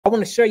I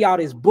want to show y'all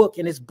this book,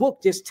 and this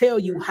book just tell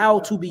you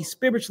how to be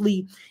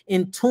spiritually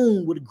in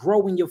tune with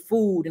growing your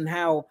food, and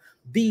how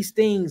these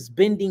things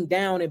bending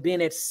down and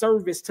being at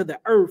service to the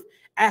earth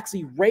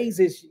actually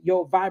raises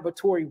your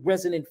vibratory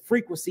resonant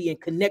frequency and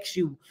connects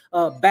you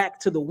back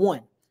to the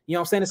one. You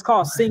know what I'm saying? It's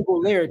called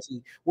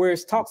singularity, where it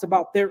talks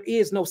about there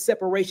is no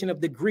separation of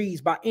degrees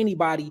by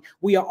anybody.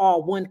 We are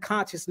all one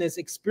consciousness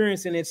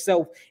experiencing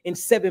itself in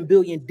 7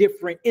 billion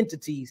different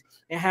entities,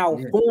 and how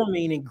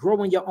forming and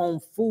growing your own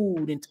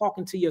food and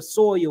talking to your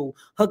soil,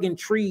 hugging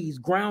trees,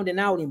 grounding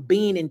out and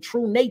being in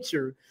true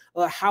nature,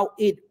 how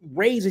it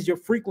raises your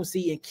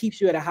frequency and keeps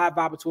you at a high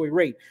vibratory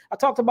rate. I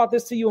talked about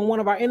this to you in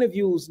one of our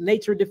interviews,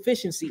 nature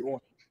deficiency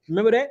order.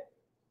 Remember that?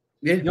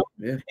 Yeah, you know?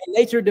 Yeah. And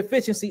nature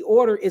deficiency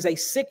order is a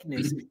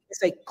sickness.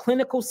 It's a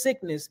clinical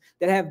sickness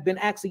that have been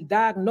actually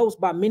diagnosed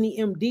by many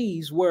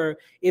MDs, where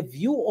if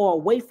you are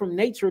away from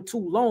nature too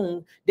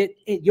long, that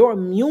your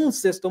immune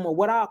system, or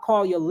what I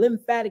call your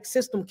lymphatic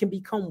system, can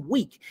become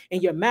weak,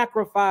 and your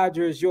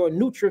macrophages, your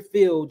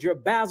neutrophils, your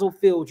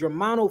basophils, your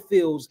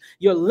monophils,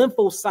 your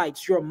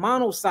lymphocytes, your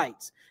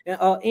monocytes,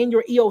 and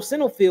your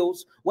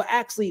eosinophils will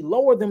actually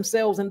lower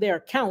themselves in their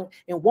account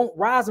and won't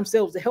rise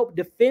themselves to help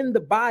defend the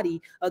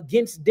body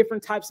against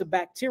different types of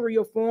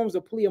bacterial forms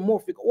or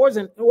pleomorphic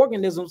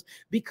organisms,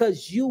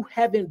 because you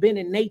haven't been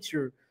in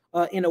nature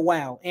in a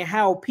while. And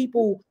how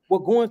people were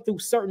going through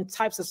certain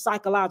types of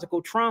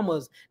psychological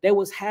traumas, they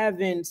was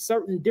having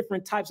certain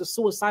different types of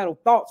suicidal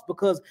thoughts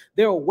because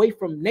they're away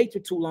from nature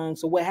too long.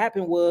 So what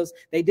happened was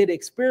they did an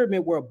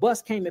experiment where a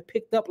bus came and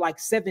picked up like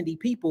 70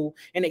 people,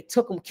 and they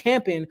took them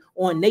camping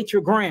on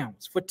nature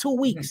grounds for 2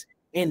 weeks,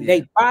 and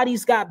their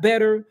bodies got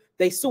better.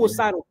 They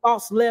suicidal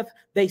thoughts left.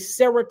 They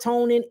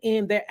serotonin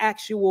and their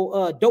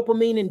actual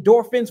dopamine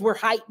endorphins were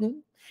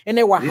heightened, and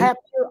they were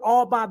happier,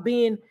 all by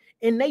being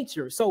in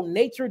nature. So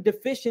nature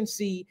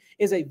deficiency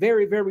is a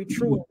very, very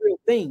true and real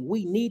thing.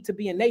 We need to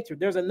be in nature.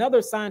 There's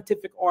another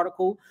scientific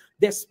article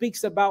that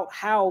speaks about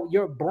how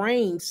your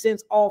brain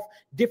sends off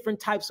different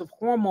types of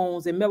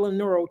hormones and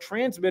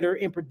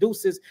neurotransmitter and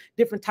produces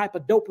different type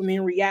of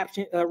dopamine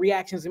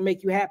reactions and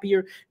make you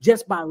happier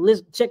just by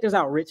check this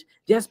out, Rich,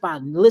 just by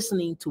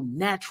listening to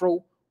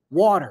natural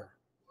water.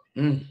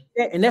 And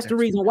that's the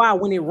reason why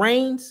when it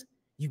rains,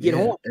 you get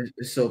horny.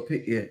 It's so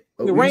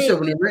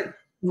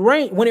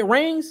When it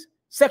rains,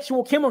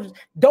 sexual chemicals,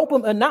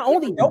 dopamine, not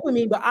only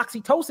dopamine, but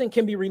oxytocin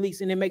can be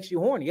released, and it makes you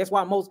horny. That's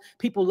why most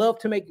people love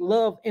to make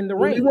love in the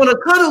rain. You want to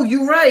cuddle,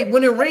 you right.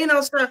 When it rain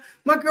outside,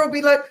 my girl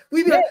be like,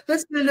 we be like,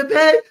 let's get in the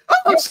bed.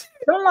 Oh,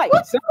 sunlight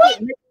make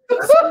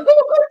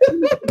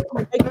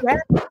you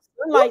happy.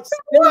 Sunlight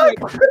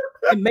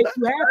and make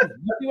you happy.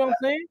 You see what I'm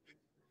saying?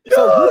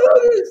 So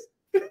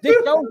this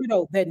shows you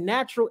though that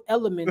natural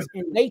elements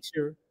in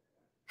nature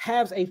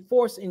has a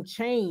force and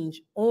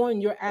change on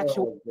your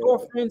actual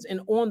endorphins and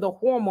on the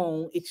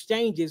hormone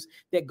exchanges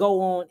that go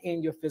on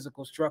in your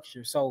physical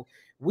structure. So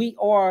we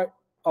are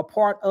a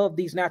part of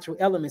these natural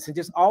elements, and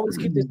just always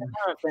keep this in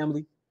mind,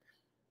 family.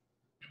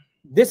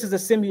 This is a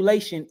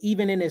simulation.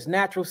 Even in its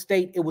natural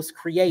state, it was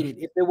created.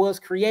 If it was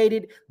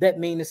created, that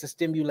means it's a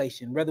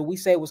stimulation, whether we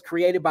say it was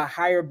created by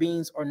higher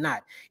beings or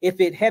not.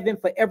 If it haven't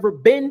forever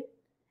been,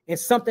 and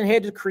something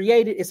had to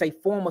create it, it's a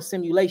form of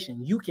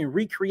simulation. You can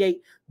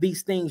recreate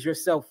these things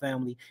yourself,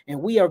 family.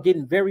 And we are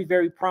getting very,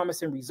 very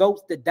promising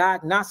results. The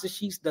diagnosis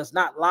sheets does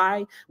not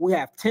lie. We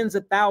have tens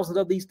of thousands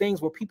of these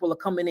things where people are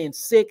coming in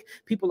sick.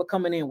 People are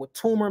coming in with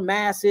tumor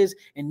masses,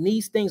 and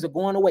these things are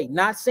going away.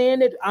 Not saying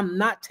that I'm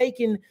not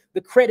taking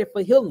the credit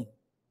for healing.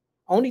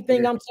 Only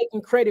thing I'm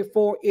taking credit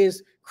for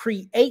is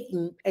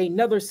creating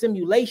another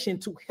simulation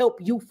to help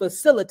you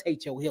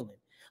facilitate your healing.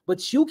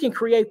 But you can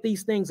create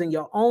these things in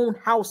your own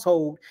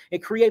household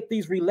and create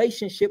these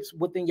relationships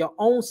within your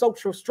own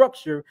social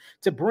structure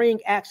to bring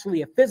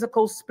actually a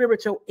physical,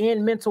 spiritual,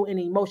 and mental and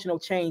emotional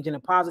change in a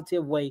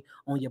positive way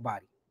on your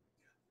body.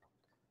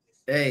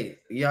 Hey,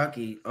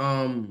 Yahki,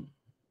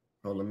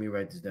 let me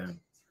write this down.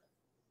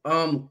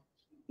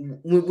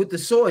 With the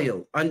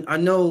soil, I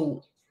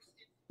know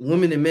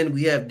women and men,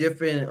 we have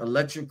different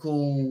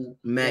electrical,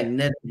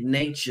 magnetic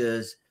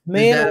natures.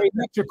 Men are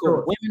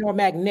electrical, women are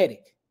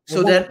magnetic.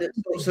 So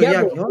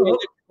Yahki,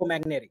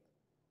 magnetic.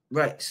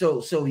 Right.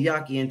 So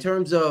Yahki, in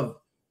terms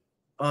of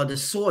the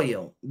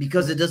soil,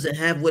 because it doesn't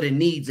have what it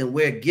needs, and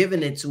we're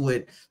giving it to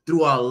it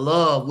through our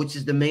love, which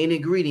is the main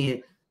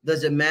ingredient.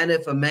 Does it matter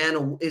if a man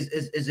or is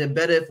it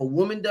better if a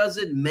woman does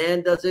it,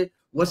 man does it?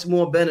 What's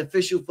more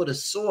beneficial for the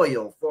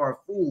soil, for our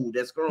food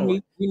that's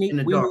growing in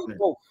the darkness?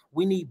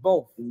 We need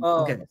both.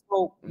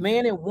 So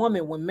man and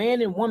woman, when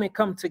man and woman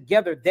come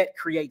together, that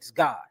creates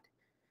God.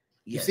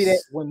 You see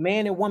that when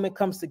man and woman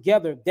comes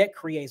together, that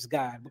creates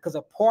God, because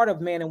a part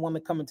of man and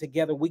woman coming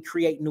together, we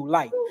create new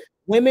light.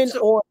 Women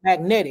are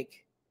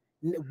magnetic,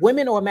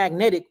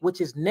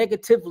 which is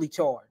negatively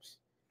charged.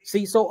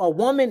 See, so a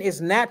woman is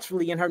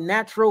naturally in her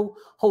natural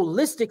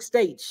holistic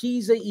state.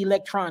 She's an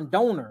electron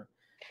donor.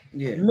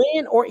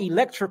 Men are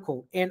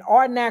electrical. In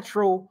our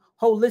natural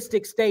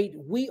holistic state,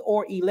 we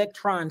are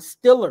electron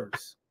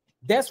stillers.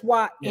 That's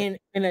why in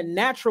a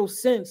natural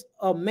sense,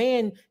 a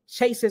man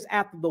chases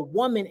after the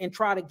woman and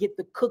try to get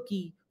the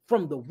cookie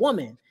from the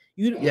woman.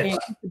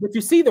 But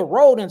you see the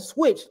role and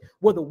switch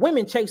where the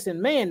women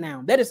chasing man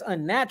now. That is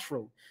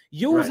unnatural.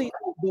 Usually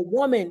the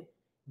woman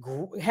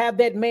have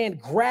that man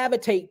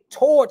gravitate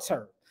towards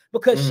her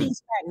because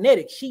she's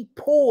magnetic. She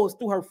pulls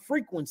through her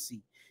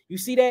frequency. You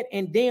see that?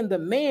 And then the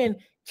man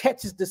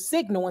catches the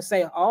signal and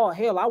say, oh,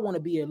 hell, I want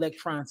to be an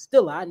electron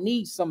stiller. I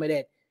need some of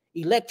that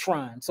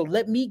electron. So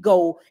let me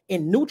go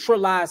and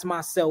neutralize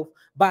myself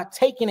by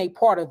taking a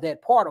part of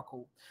that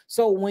particle.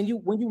 So when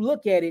you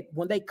look at it,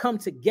 when they come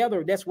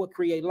together, that's what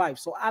create life.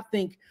 So I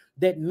think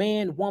that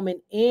man,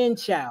 woman, and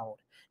child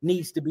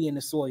needs to be in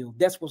the soil.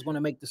 That's what's going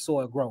to make the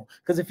soil grow.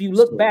 Because if you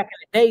look back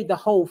in the day, the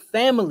whole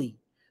family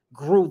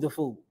grew the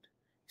food.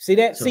 See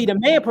that? See, the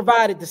man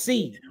provided the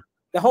seed.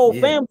 The whole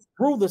family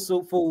grew the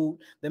food.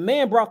 The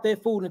man brought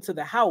that food into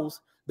the house.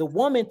 The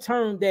woman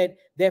turned that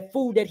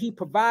food that he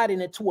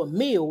provided into a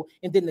meal,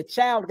 and then the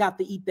child got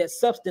to eat that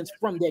substance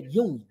from that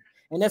union.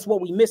 And that's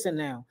what we're missing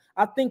now.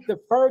 I think the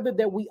further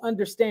that we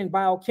understand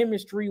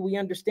biochemistry, we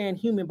understand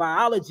human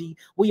biology,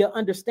 we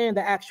understand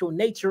the actual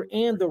nature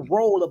and the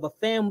role of a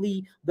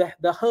family,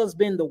 the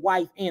husband, the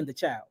wife, and the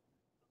child.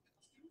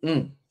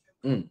 Do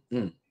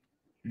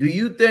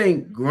you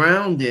think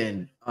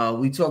grounding,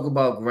 we talk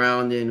about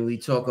grounding, we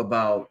talk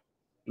about,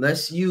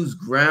 let's use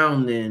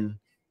grounding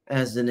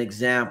as an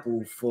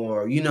example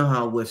for, you know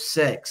how with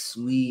sex,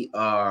 we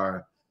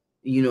are,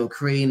 you know,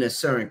 creating a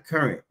certain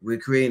current, we're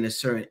creating a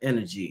certain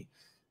energy.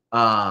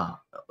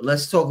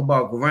 Let's talk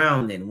about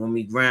grounding. When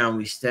we ground,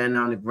 we stand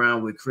on the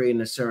ground, we're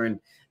creating a certain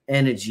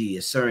energy,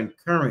 a certain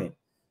current.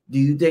 Do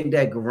you think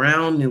that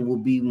grounding will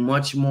be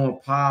much more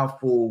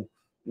powerful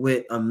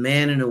with a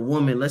man and a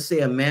woman? Let's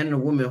say a man and a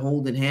woman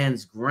holding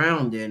hands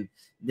grounding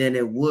than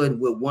it would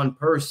with one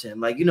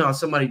person. Like, you know how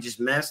somebody just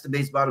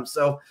masturbates by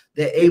themselves,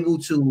 they're able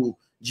to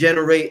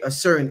generate a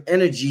certain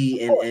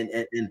energy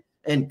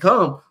and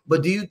come.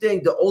 But do you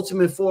think the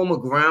ultimate form of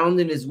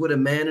grounding is with a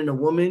man and a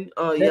woman,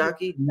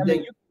 Yahki?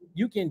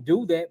 You can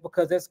do that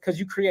because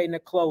you're creating a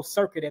closed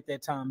circuit at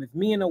that time. If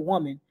me and a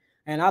woman,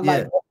 and I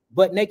like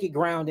butt naked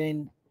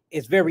grounding,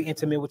 is very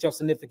intimate with your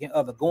significant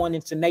other, going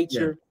into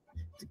nature,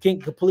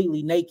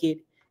 completely naked,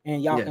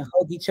 and y'all can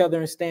hug each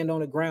other and stand on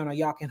the ground, or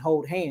y'all can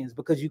hold hands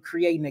because you're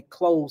creating a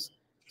closed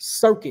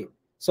circuit.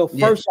 So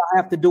first y'all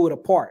have to do it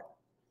apart.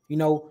 You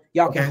know,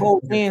 y'all can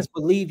hold hands,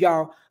 but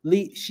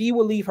she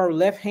will leave her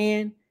left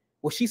hand.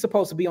 Well, she's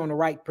supposed to be on the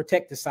right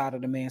protected side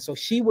of the man. So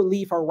she will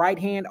leave her right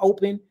hand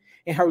open,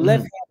 and her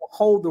left hand will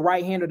hold the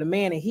right hand of the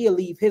man, and he'll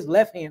leave his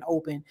left hand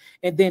open,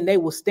 and then they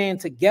will stand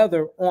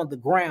together on the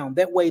ground.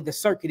 That way the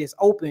circuit is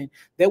open.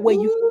 That way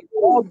you can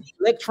get all the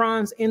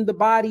electrons in the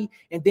body,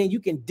 and then you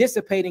can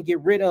dissipate and get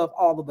rid of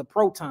all of the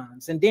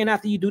protons. And then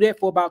after you do that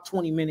for about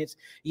 20 minutes,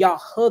 y'all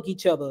hug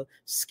each other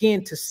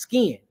skin to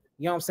skin.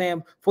 You know what I'm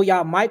saying? For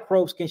y'all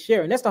microbes can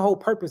share. And that's the whole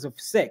purpose of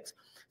sex.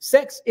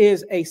 Sex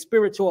is a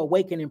spiritual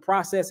awakening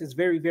process. It's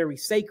very, very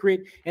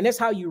sacred. And that's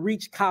how you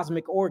reach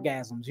cosmic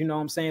orgasms. You know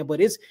what I'm saying?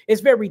 But it's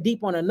very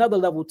deep on another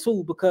level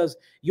too, because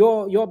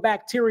your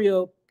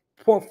bacteria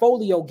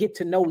portfolio get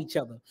to know each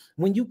other.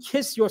 When you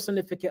kiss your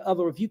significant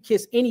other, if you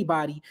kiss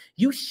anybody,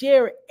 you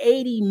share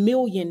 80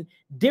 million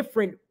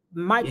different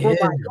microbiomes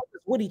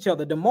with each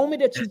other. The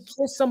moment that you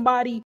kiss somebody,